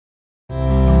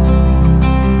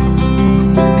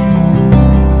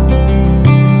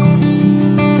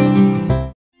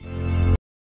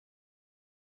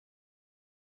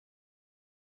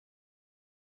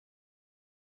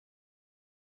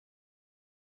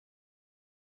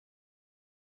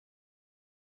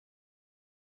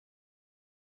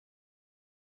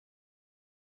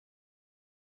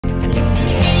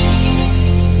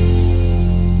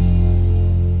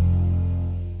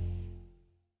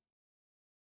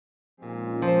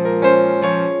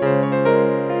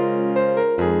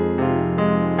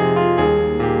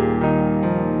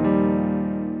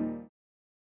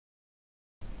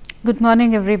Good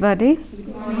morning, everybody. Good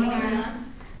morning, Anna.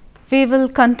 We will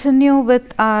continue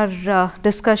with our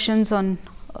discussions on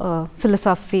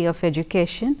philosophy of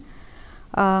education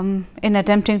in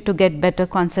attempting to get better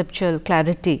conceptual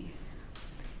clarity.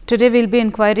 Today we will be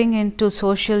inquiring into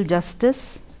social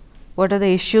justice, what are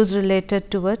the issues related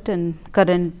to it in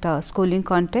current schooling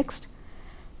context,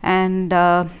 and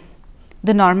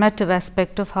the normative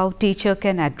aspect of how teacher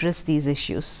can address these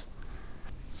issues.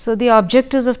 So, the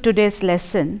objectives of today's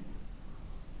lesson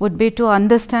would be to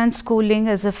understand schooling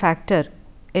as a factor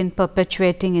in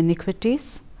perpetuating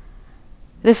inequities,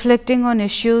 reflecting on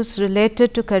issues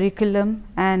related to curriculum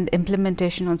and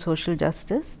implementation on social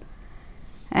justice,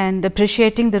 and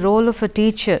appreciating the role of a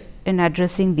teacher in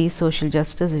addressing these social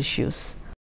justice issues.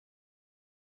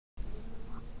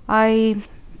 I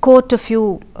quote a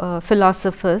few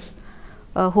philosophers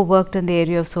who worked in the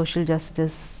area of social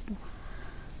justice.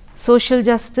 Social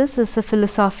justice is a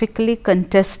philosophically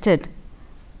contested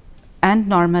and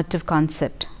normative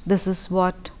concept. This is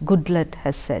what Goodlett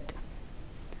has said.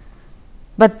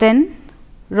 But then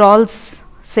Rawls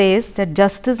says that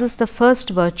justice is the first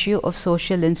virtue of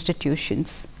social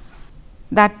institutions.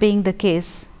 That being the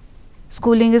case,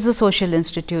 schooling is a social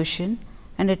institution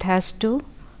and it has to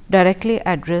directly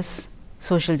address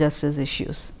social justice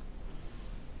issues.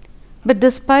 But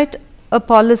despite a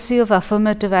policy of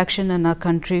affirmative action in our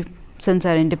country since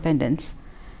our independence,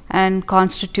 and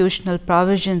constitutional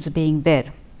provisions being there,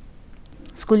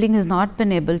 schooling has not been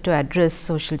able to address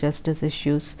social justice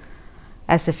issues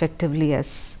as effectively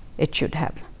as it should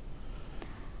have.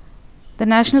 The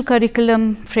National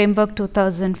Curriculum Framework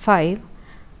 2005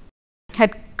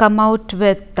 had come out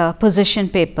with position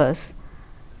papers,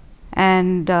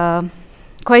 and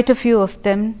quite a few of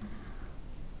them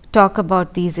talk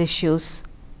about these issues.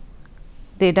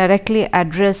 They directly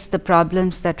address the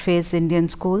problems that face Indian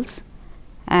schools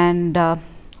and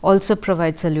also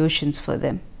provide solutions for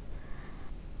them.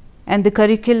 And the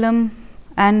curriculum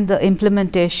and the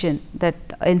implementation that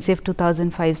NCF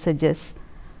 2005 suggests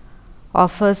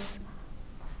offers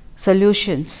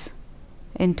solutions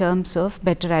in terms of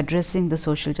better addressing the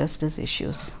social justice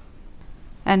issues.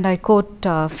 And I quote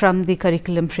from the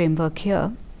curriculum framework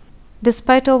here: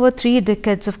 "Despite over 3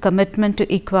 decades of commitment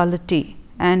to equality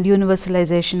and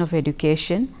universalization of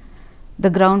education, the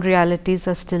ground realities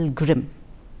are still grim,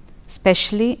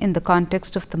 especially in the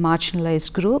context of the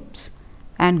marginalized groups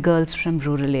and girls from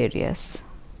rural areas."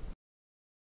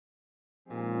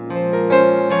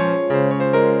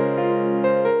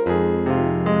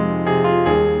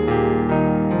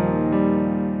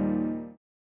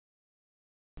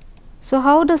 So,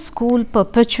 how does school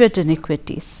perpetuate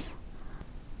inequities?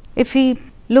 If we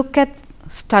look at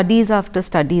studies after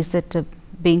studies that are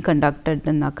being conducted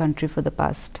in our country for the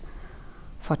past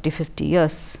 40-50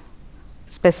 years,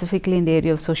 specifically in the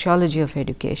area of sociology of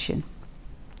education,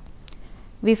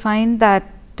 we find that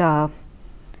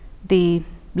the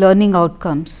learning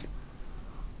outcomes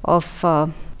of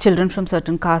children from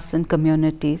certain castes and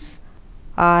communities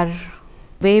are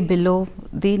way below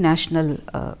the national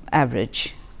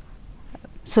average.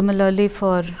 Similarly,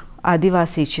 for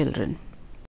Adivasi children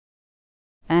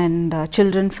and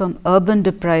children from urban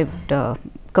deprived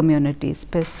communities,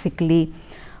 specifically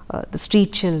the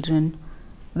street children,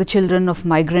 the children of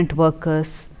migrant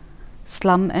workers,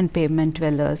 slum and pavement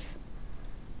dwellers.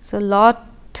 So, a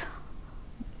lot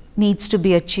needs to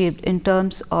be achieved in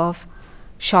terms of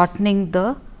shortening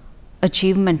the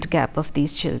achievement gap of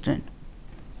these children.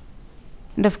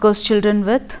 And of course, children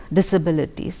with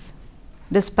disabilities.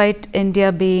 Despite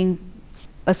India being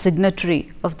a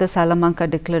signatory of the Salamanca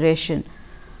Declaration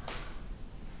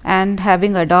and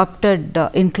having adopted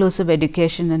inclusive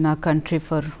education in our country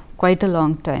for quite a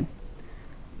long time,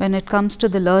 when it comes to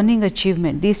the learning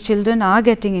achievement, these children are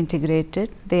getting integrated,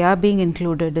 they are being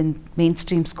included in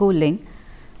mainstream schooling,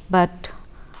 but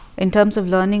in terms of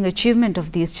learning achievement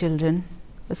of these children,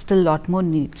 still a lot more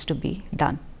needs to be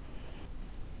done.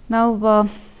 Now,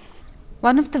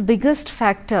 one of the biggest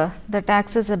factor that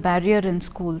acts as a barrier in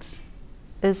schools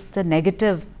is the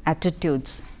negative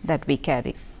attitudes that we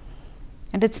carry.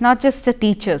 And it's not just the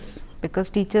teachers, because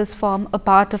teachers form a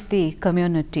part of the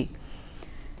community.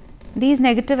 These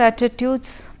negative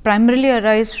attitudes primarily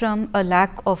arise from a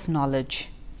lack of knowledge.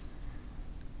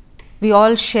 We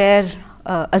all share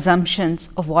assumptions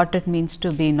of what it means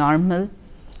to be normal,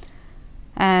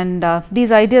 and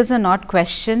these ideas are not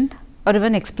questioned or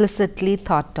even explicitly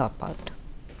thought about.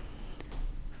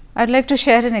 I'd like to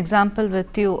share an example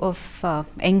with you of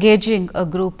engaging a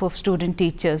group of student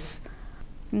teachers.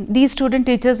 These student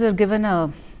teachers were given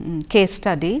a case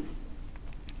study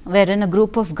wherein a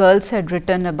group of girls had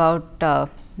written about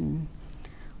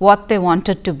what they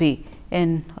wanted to be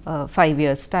in 5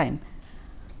 years time.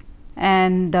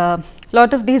 And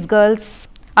lot of these girls,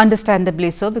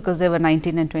 understandably so, because they were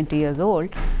 19 and 20 years old,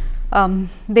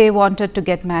 they wanted to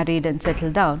get married and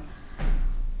settle down.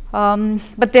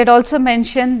 But they had also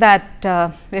mentioned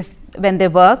that when they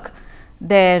work,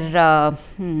 their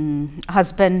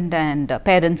husband and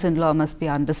parents-in-law must be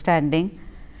understanding,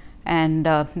 and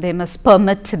they must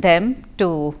permit them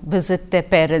to visit their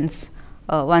parents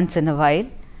once in a while,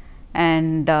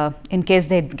 and in case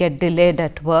they get delayed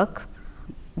at work,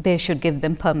 they should give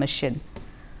them permission.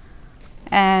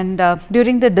 And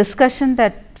during the discussion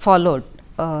that followed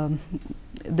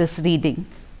this reading,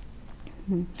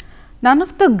 none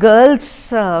of the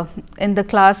girls in the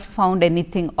class found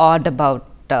anything odd about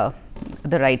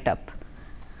the write-up.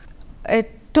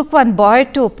 It took one boy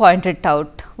to point it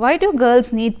out. Why do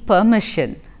girls need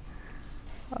permission?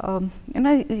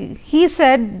 He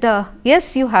said,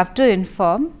 yes, you have to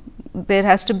inform. There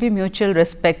has to be mutual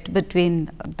respect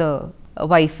between the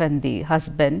wife and the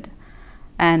husband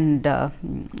and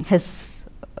his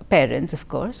parents, of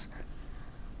course.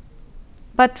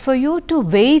 But for you to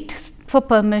wait for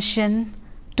permission,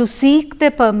 to seek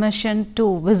their permission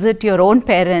to visit your own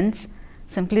parents,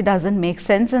 simply doesn't make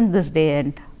sense in this day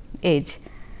and age.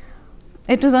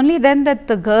 It was only then that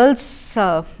the girls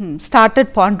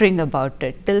started pondering about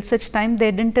it. Till such time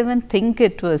they didn't even think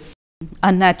it was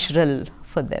unnatural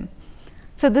for them.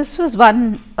 So, this was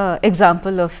one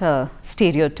example of a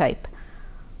stereotype.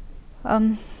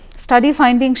 Study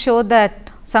findings show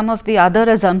that some of the other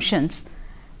assumptions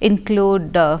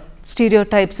include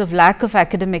stereotypes of lack of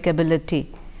academic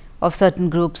ability of certain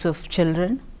groups of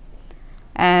children,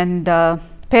 and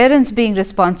parents being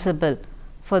responsible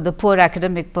for the poor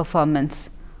academic performance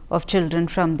of children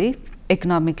from the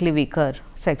economically weaker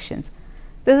sections.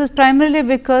 This is primarily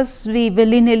because we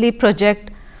willy-nilly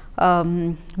project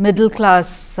middle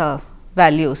class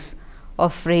values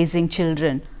of raising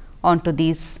children onto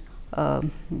these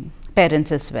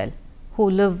parents as well, who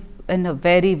live in a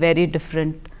very, very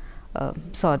different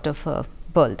sort of a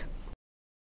world.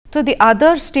 So, the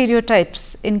other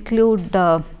stereotypes include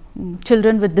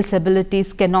children with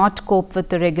disabilities cannot cope with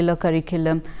the regular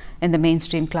curriculum in the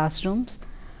mainstream classrooms,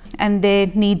 and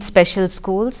they need special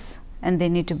schools and they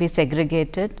need to be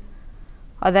segregated,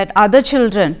 or that other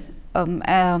children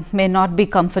may not be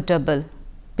comfortable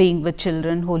being with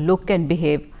children who look and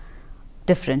behave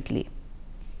differently.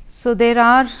 So, there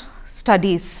are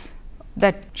studies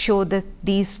that show that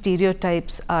these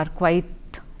stereotypes are quite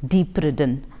deep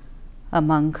ridden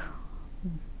among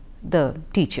the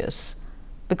teachers,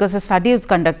 because a study was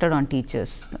conducted on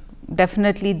teachers.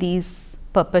 Definitely these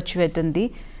perpetuate in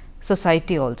the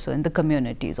society also, in the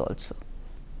communities also.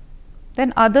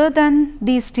 Then other than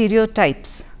these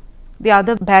stereotypes, the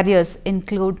other barriers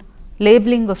include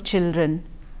labeling of children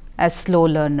as slow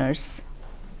learners.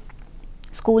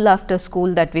 School after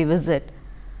school that we visit,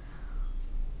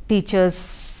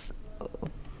 teachers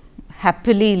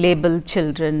happily label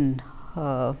children,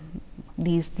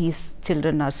 these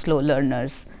children are slow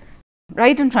learners.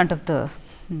 Right in front of the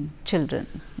children,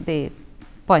 they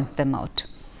point them out.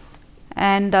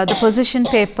 And the position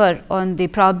paper on the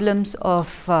problems of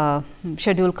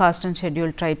scheduled caste and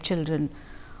scheduled tribe children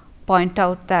point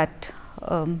out that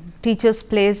teachers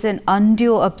place an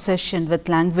undue obsession with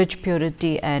language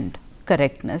purity and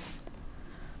correctness.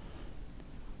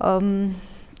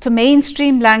 So,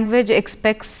 mainstream language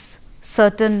expects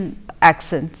certain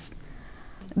accents.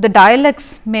 The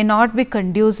dialects may not be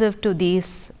conducive to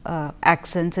these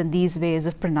accents and these ways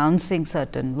of pronouncing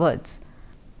certain words,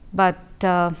 but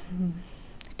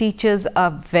teachers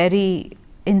are very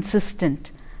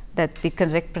insistent that the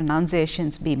correct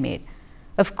pronunciations be made.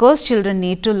 Of course, children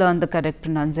need to learn the correct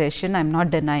pronunciation, I am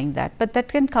not denying that, but that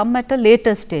can come at a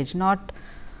later stage, not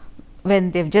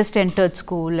when they have just entered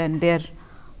school and they are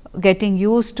getting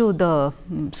used to the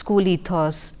school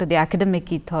ethos, to the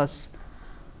academic ethos,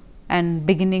 and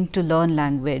beginning to learn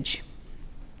language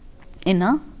in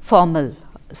a formal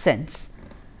sense.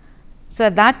 So,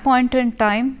 at that point in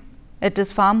time, it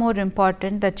is far more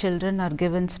important that children are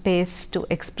given space to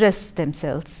express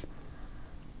themselves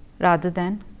rather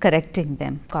than correcting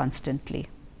them constantly.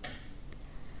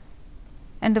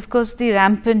 And of course, the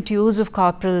rampant use of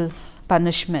corporal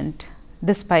punishment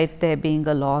despite there being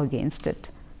a law against it.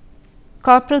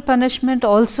 Corporal punishment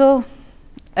also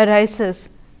arises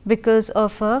because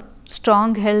of a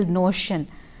strong held notion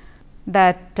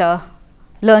that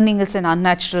learning is an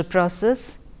unnatural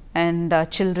process and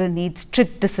children need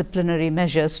strict disciplinary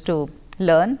measures to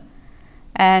learn.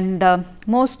 And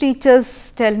most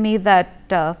teachers tell me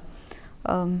that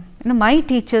my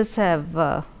teachers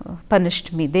have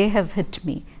punished me, they have hit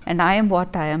me and I am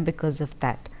what I am because of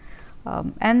that.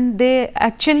 And they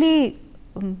actually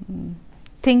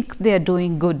think they are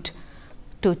doing good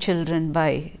to children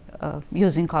by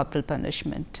using corporal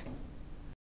punishment.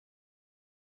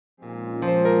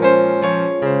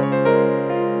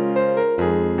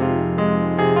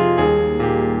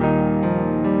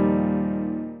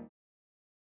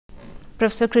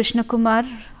 Professor Krishna Kumar,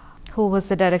 who was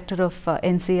the director of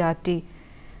NCERT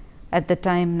at the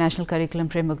time National Curriculum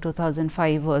Framework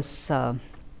 2005 was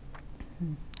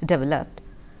developed,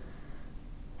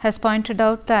 has pointed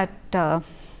out that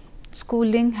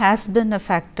schooling has been a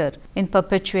factor in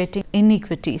perpetuating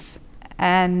inequities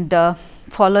and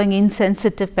following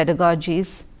insensitive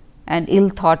pedagogies and ill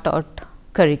thought out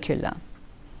curricula.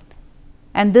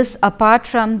 And this apart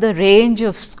from the range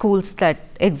of schools that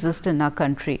exist in our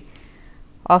country,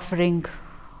 offering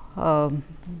a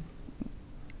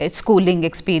schooling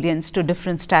experience to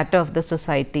different strata of the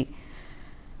society.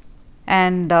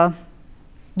 And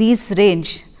these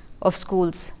range of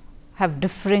schools have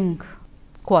differing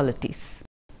qualities.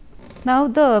 Now,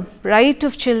 the Right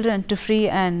of Children to Free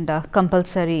and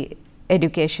Compulsory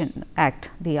Education Act,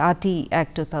 the RTE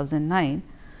Act 2009,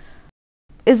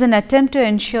 is an attempt to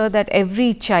ensure that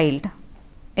every child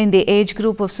in the age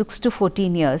group of 6 to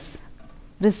 14 years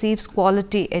receives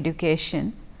quality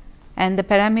education, and the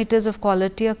parameters of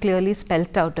quality are clearly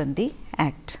spelt out in the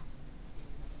Act.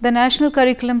 The National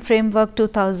Curriculum Framework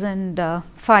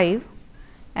 2005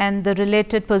 and the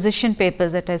related position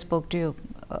papers that I spoke to you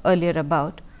earlier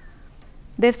about,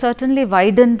 they have certainly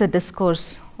widened the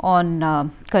discourse on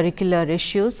curricular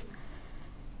issues,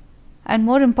 and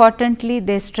more importantly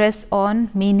they stress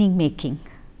on meaning making,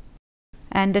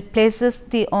 and it places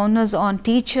the onus on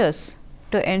teachers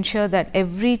to ensure that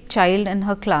every child in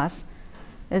her class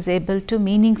is able to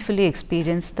meaningfully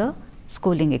experience the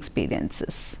schooling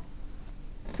experiences.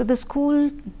 So, the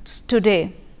schools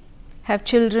today have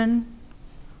children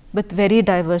with very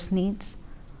diverse needs,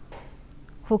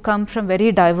 who come from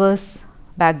very diverse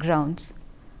backgrounds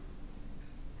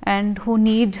and who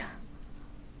need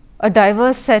a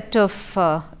diverse set of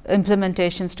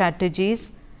implementation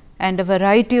strategies and a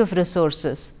variety of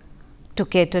resources to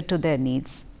cater to their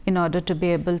needs in order to be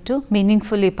able to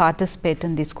meaningfully participate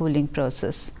in the schooling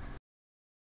process.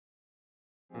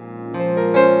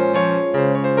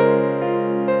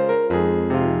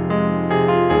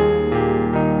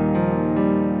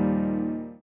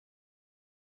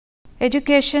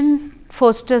 Education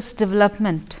fosters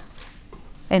development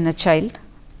in a child,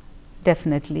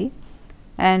 definitely,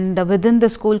 and within the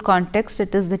school context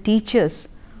it is the teachers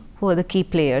who are the key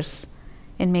players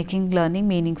in making learning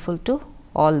meaningful to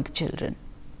all the children.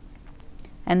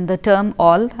 And the term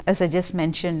all, as I just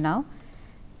mentioned now,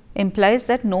 implies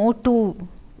that no two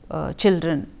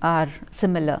children are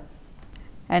similar,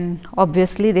 and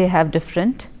obviously they have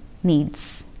different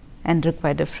needs and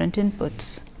require different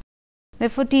inputs.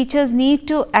 Therefore, teachers need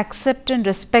to accept and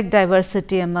respect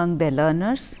diversity among their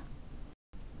learners.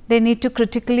 They need to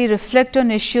critically reflect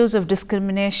on issues of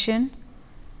discrimination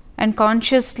and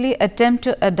consciously attempt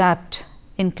to adapt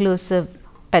inclusive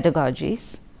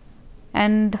pedagogies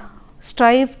and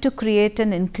strive to create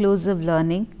an inclusive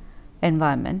learning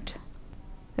environment.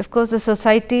 Of course, the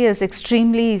society is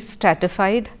extremely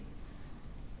stratified,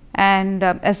 and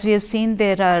as we have seen,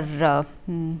 there are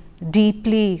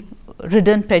deeply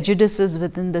ridden prejudices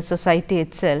within the society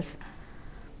itself,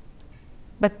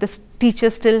 but the teacher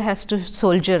still has to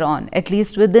soldier on. At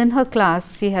least within her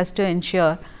class, she has to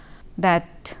ensure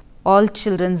that all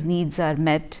children's needs are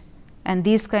met, and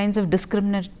these kinds of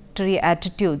discriminatory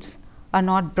attitudes are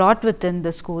not brought within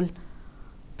the school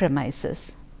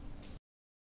premises.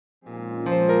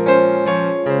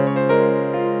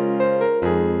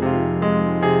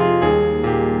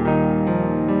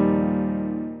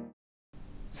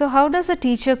 So, how does a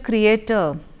teacher create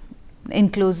an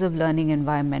inclusive learning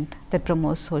environment that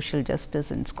promotes social justice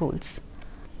in schools?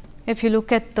 If you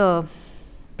look at the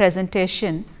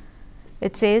presentation,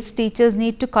 it says teachers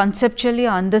need to conceptually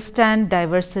understand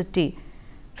diversity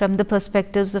from the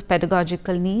perspectives of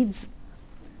pedagogical needs,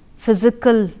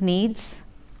 physical needs,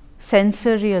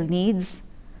 sensorial needs,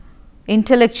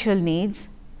 intellectual needs,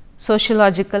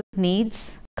 sociological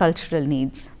needs, cultural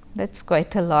needs. That's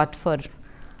quite a lot for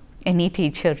any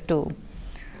teacher to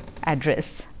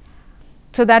address.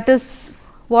 So, that is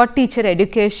what teacher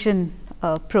education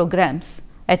programs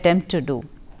attempt to do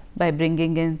by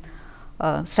bringing in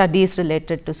studies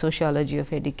related to sociology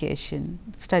of education,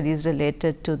 studies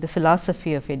related to the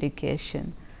philosophy of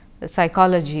education, the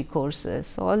psychology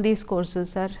courses. All these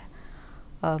courses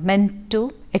are meant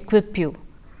to equip you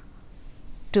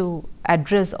to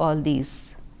address all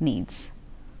these needs.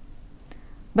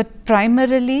 But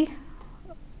primarily,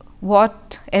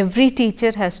 what every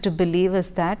teacher has to believe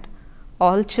is that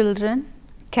all children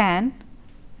can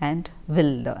and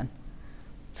will learn.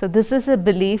 So, this is a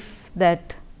belief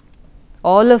that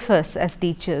all of us as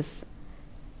teachers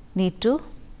need to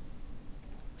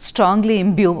strongly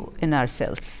imbue in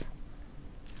ourselves.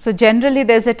 So, generally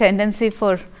there is a tendency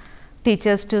for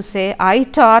teachers to say, I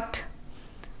taught,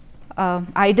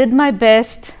 I did my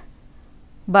best,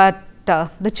 but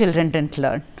the children didn't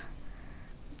learn.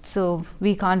 So,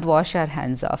 we can't wash our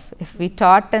hands off. If we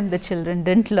taught and the children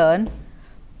didn't learn,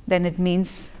 then it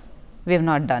means we have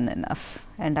not done enough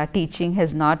and our teaching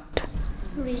has not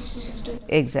reached the students.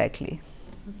 Exactly.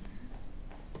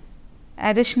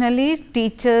 Additionally,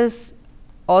 teachers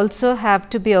also have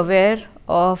to be aware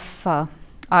of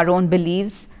our own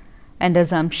beliefs and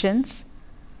assumptions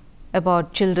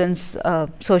about children's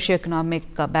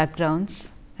socioeconomic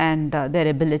backgrounds and their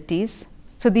abilities.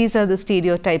 So, these are the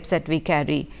stereotypes that we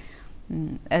carry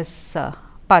as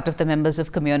part of the members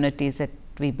of communities that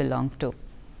we belong to.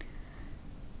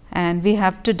 And we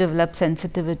have to develop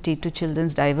sensitivity to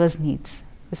children's diverse needs,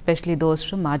 especially those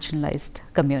from marginalized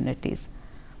communities.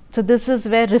 So, this is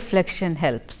where reflection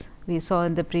helps. We saw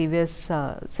in the previous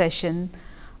session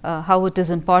how it is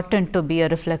important to be a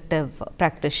reflective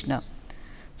practitioner.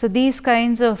 So, these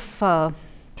kinds of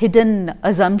hidden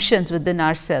assumptions within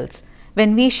ourselves,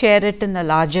 when we share it in a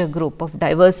larger group of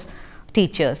diverse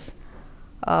teachers,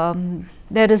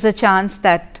 there is a chance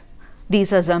that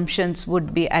these assumptions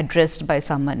would be addressed by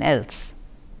someone else,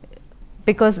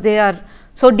 because they are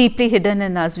so deeply hidden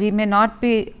in us, we may not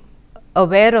be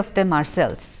aware of them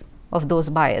ourselves, of those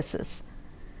biases.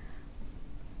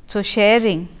 So,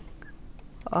 sharing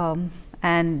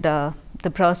and the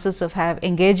process of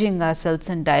engaging ourselves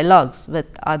in dialogues with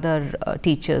other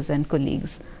teachers and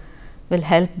colleagues will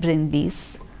help bring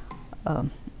these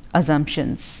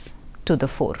assumptions to the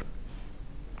fore.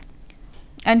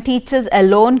 And teachers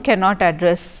alone cannot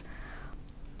address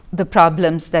the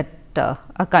problems that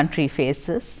a country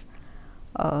faces,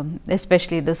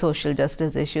 especially the social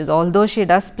justice issues. Although she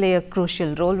does play a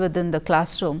crucial role within the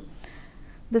classroom,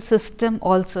 the system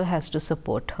also has to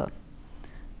support her.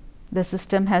 The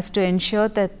system has to ensure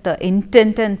that the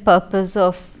intent and purpose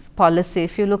of policy,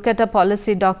 if you look at our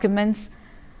policy documents,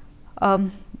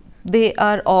 they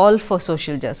are all for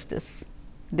social justice.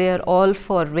 They are all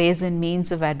for ways and means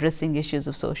of addressing issues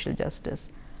of social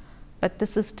justice. But the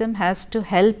system has to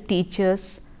help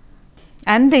teachers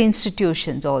and the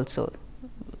institutions also,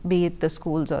 be it the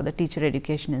schools or the teacher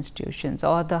education institutions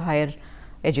or the higher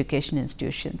education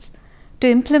institutions, to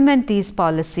implement these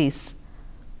policies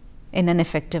in an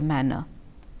effective manner.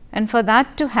 And for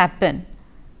that to happen,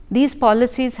 these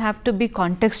policies have to be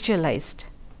contextualized,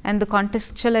 and the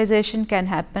contextualization can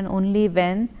happen only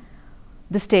when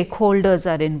the stakeholders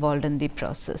are involved in the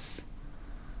process.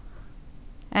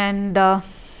 And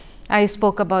I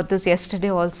spoke about this yesterday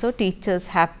also. Teachers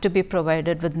have to be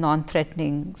provided with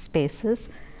non-threatening spaces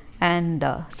and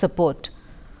support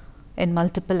in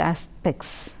multiple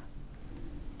aspects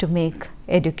to make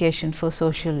education for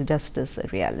social justice a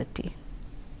reality.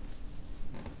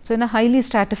 So, in a highly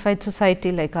stratified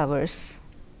society like ours,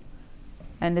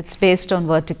 and it's based on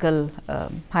vertical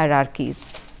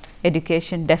hierarchies,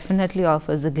 education definitely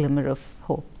offers a glimmer of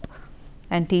hope,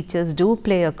 and teachers do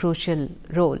play a crucial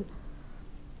role.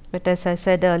 But as I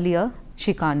said earlier,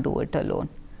 she can't do it alone.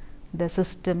 The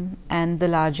system and the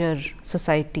larger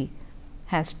society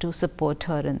has to support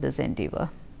her in this endeavor.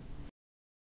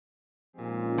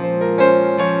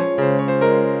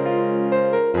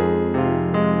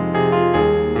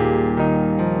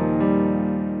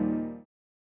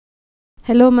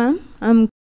 Hello ma'am, I'm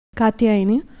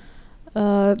Katyayani.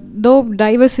 Though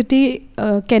diversity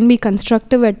can be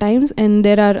constructive at times, and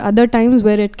there are other times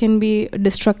where it can be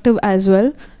destructive as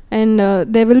well, and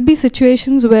there will be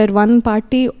situations where one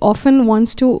party often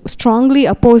wants to strongly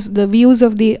oppose the views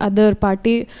of the other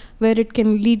party, where it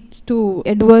can lead to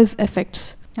adverse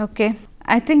effects. Okay,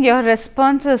 I think your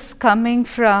response is coming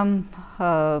from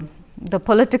the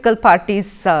political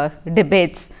parties'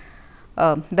 debates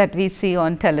that we see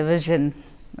on television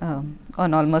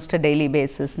on almost a daily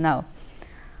basis now.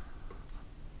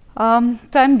 So,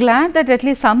 I am glad that at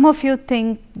least some of you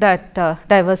think that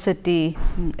diversity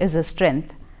is a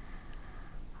strength.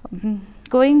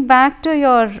 Going back to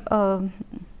your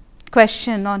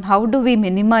question on how do we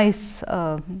minimize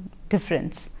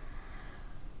difference,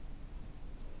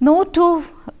 no two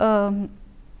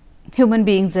human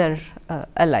beings are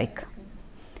alike.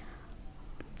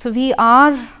 So, we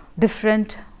are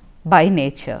different by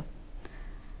nature.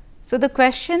 So, the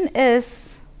question is,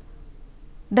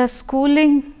 does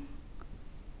schooling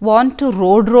want to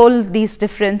road roll these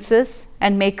differences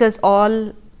and make us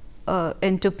all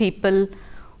into people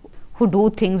who do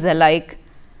things alike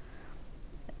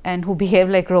and who behave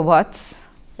like robots?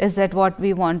 Is that what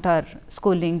we want our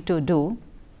schooling to do?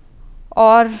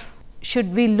 Or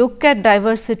should we look at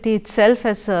diversity itself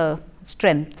as a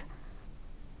strength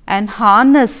and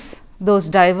harness those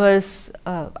diverse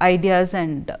ideas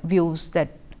and views that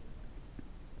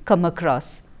come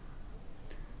across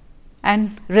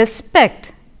and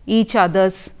respect each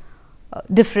other's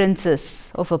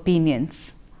differences of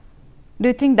opinions? Do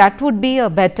you think that would be a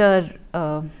better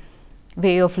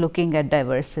way of looking at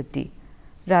diversity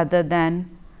rather than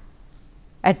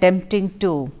attempting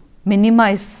to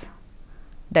minimize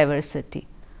diversity?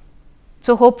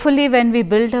 So, hopefully, when we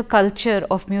build a culture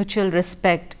of mutual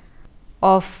respect,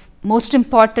 of most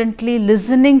importantly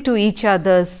listening to each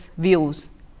other's views,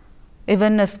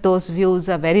 even if those views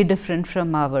are very different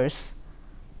from ours.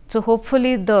 So,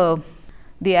 hopefully, the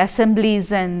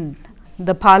assemblies and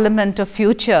the parliament of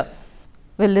future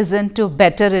will listen to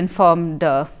better informed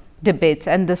debates,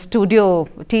 and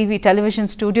the television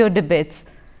studio debates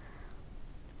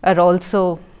are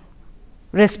also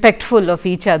respectful of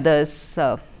each other's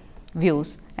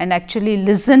views and actually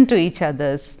listen to each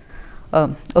other's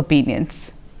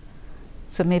opinions.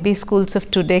 So, maybe schools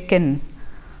of today can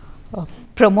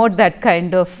promote that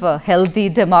kind of healthy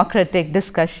democratic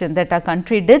discussion that our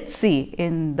country did see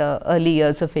in the early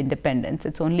years of independence.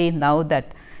 It's only now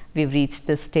that we've reached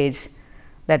this stage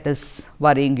that is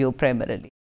worrying you primarily.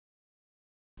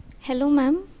 Hello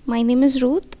ma'am, my name is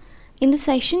Ruth. In the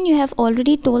session you have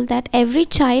already told that every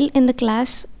child in the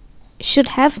class should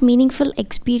have meaningful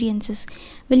experiences.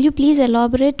 Will you please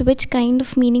elaborate which kind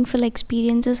of meaningful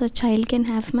experiences a child can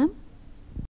have, ma'am?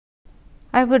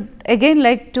 I would again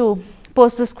like to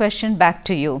pose this question back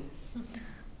to you.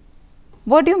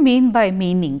 What do you mean by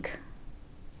meaning?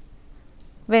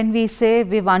 When we say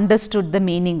we've understood the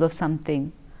meaning of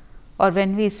something, or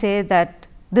when we say that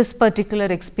this particular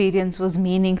experience was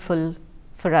meaningful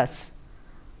for us,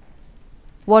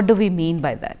 what do we mean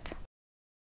by that?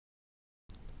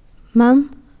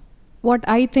 Ma'am, what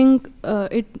I think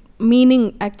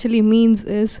meaning actually means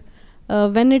is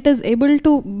when it is able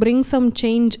to bring some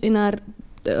change in our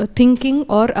thinking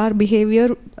or our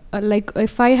behavior. Like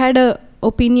if I had a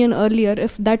opinion earlier,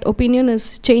 if that opinion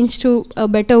is changed to a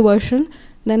better version,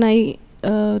 then I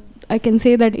can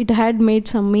say that it had made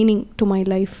some meaning to my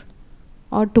life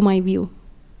or to my view.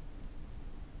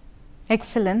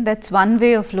 Excellent. That's one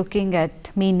way of looking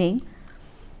at meaning.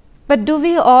 But do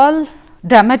we all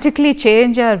dramatically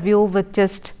change our view with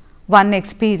just one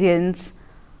experience,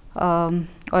 or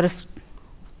if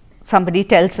somebody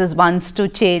tells us once to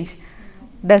change,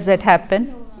 does that happen?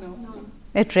 No.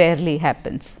 It rarely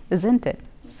happens, isn't it?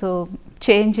 So,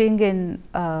 changing in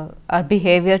our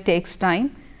behavior takes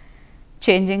time,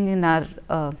 changing in our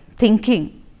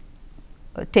thinking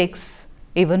takes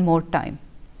even more time.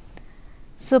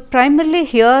 So, primarily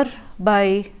here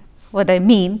by what I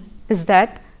mean is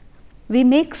that we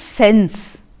make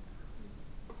sense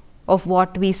of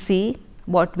what we see,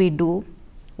 what we do,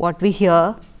 what we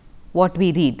hear, what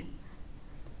we read.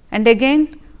 And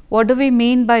again, what do we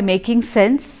mean by making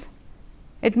sense?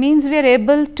 It means we are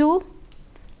able to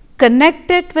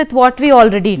connect it with what we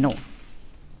already know,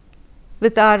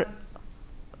 with our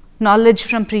knowledge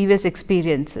from previous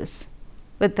experiences,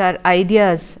 with our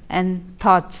ideas and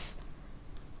thoughts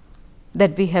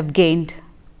that we have gained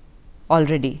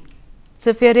already. So,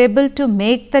 if we are able to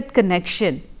make that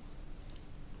connection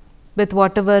with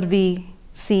whatever we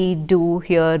see, do,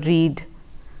 hear, read,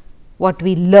 what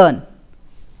we learn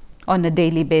on a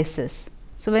daily basis.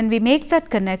 So, when we make that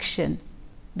connection,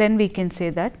 then we can say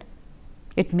that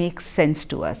it makes sense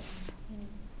to us.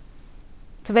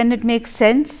 So, when it makes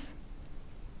sense,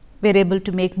 we are able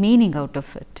to make meaning out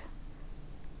of it.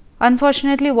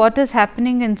 Unfortunately, what is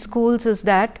happening in schools is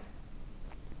that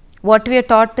what we are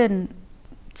taught in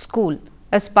school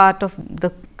as part of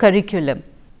the curriculum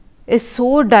is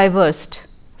so diverse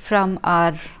from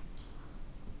our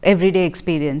everyday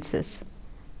experiences.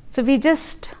 So, we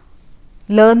just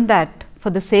learn that for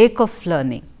the sake of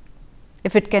learning,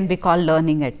 if it can be called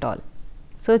learning at all.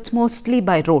 So, it is mostly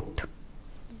by rote.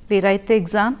 We write the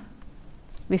exam,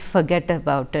 we forget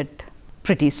about it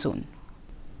pretty soon.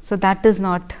 So, that is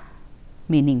not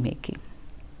meaning making.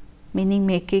 Meaning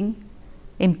making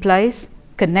implies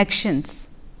connections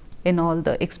in all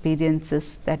the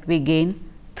experiences that we gain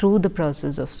through the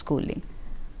process of schooling.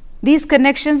 These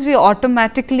connections we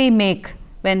automatically make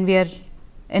when we are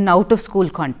in out of school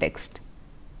context,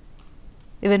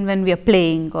 even when we are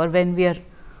playing or when we are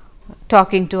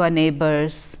talking to our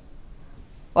neighbors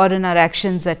or in our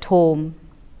actions at home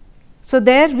So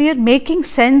there we are making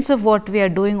sense of what we are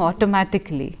doing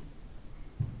automatically.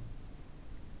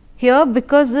 Here,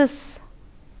 because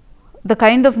the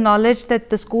kind of knowledge that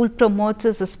the school promotes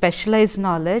is a specialized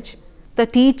knowledge, the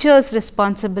teacher's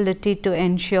responsibility to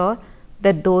ensure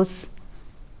that those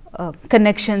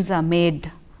connections are made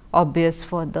obvious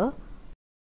for the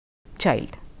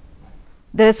child.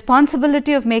 The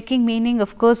responsibility of making meaning,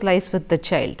 of course, lies with the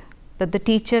child, but the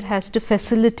teacher has to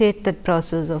facilitate that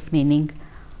process of meaning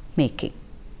making.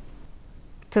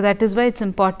 So that is why it's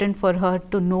important for her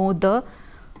to know the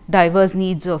diverse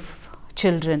needs of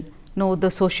children, know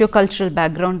the socio-cultural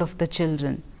background of the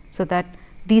children, so that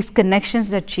these connections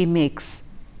that she makes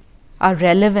are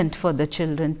relevant for the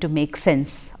children to make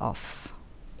sense of.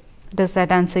 Does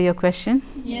that answer your question?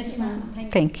 Yes, ma'am.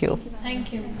 Thank you.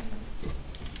 Thank you.